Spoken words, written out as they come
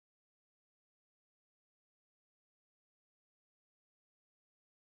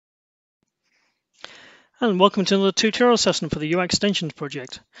And welcome to another tutorial session for the UI Extensions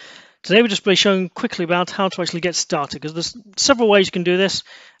project. Today we'll just be showing quickly about how to actually get started, because there's several ways you can do this,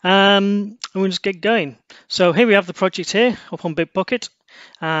 and we'll just get going. So here we have the project here up on Bitbucket,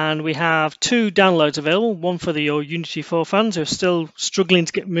 and we have two downloads available, one for the Unity 4 fans who are still struggling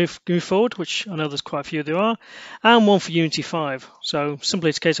to move forward, which I know there's quite a few there are, and one for Unity 5. So simply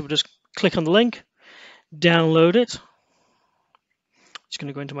it's a case of just click on the link, download it. Just going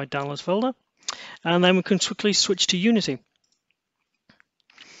to go into my downloads folder, and then we can quickly switch to Unity.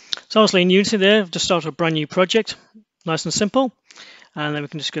 So obviously in Unity there, I've just started a brand new project, nice and simple. And then we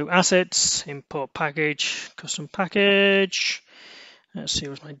can just go Assets, Import Package, Custom Package. Let's see,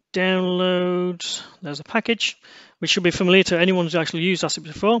 where's my downloads? There's a package, which should be familiar to anyone who's actually used Assets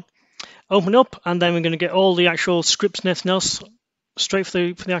before. Open up, and then we're going to get all the actual scripts and everything else straight for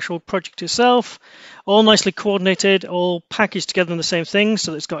the actual project itself, all nicely coordinated, all packaged together in the same thing,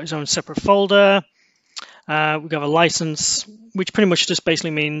 so that it's got its own separate folder. We have a license, which pretty much just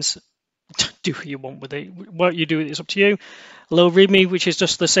basically means do what you want with it. What you do is up to you. A little README, which is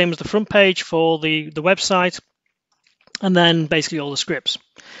just the same as the front page for the website, and then basically all the scripts.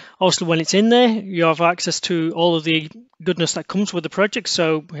 Obviously, when it's in there, you have access to all of the goodness that comes with the project.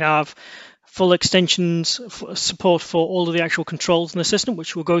 So we have full extensions support for all of the actual controls in the system,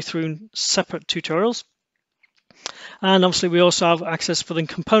 which we'll go through in separate tutorials. And obviously we also have access for the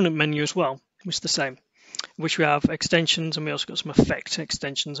component menu as well, which is the same, which we have extensions, and we also got some effect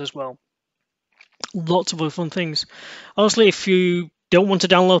extensions as well. Lots of other fun things. Obviously, if you don't want to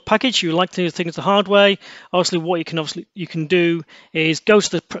download a package, you like to do things the hard way, obviously what you can do is go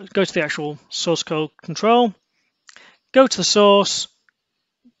to the actual source code control, go to the source,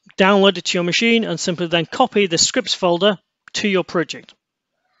 download it to your machine, and simply then copy the scripts folder to your project.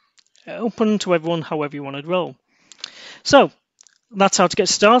 Open to everyone however you want to roll. So that's how to get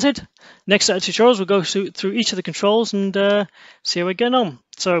started. Next set of tutorials, we'll go through each of the controls and see how we're getting on.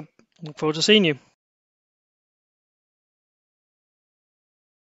 So look forward to seeing you.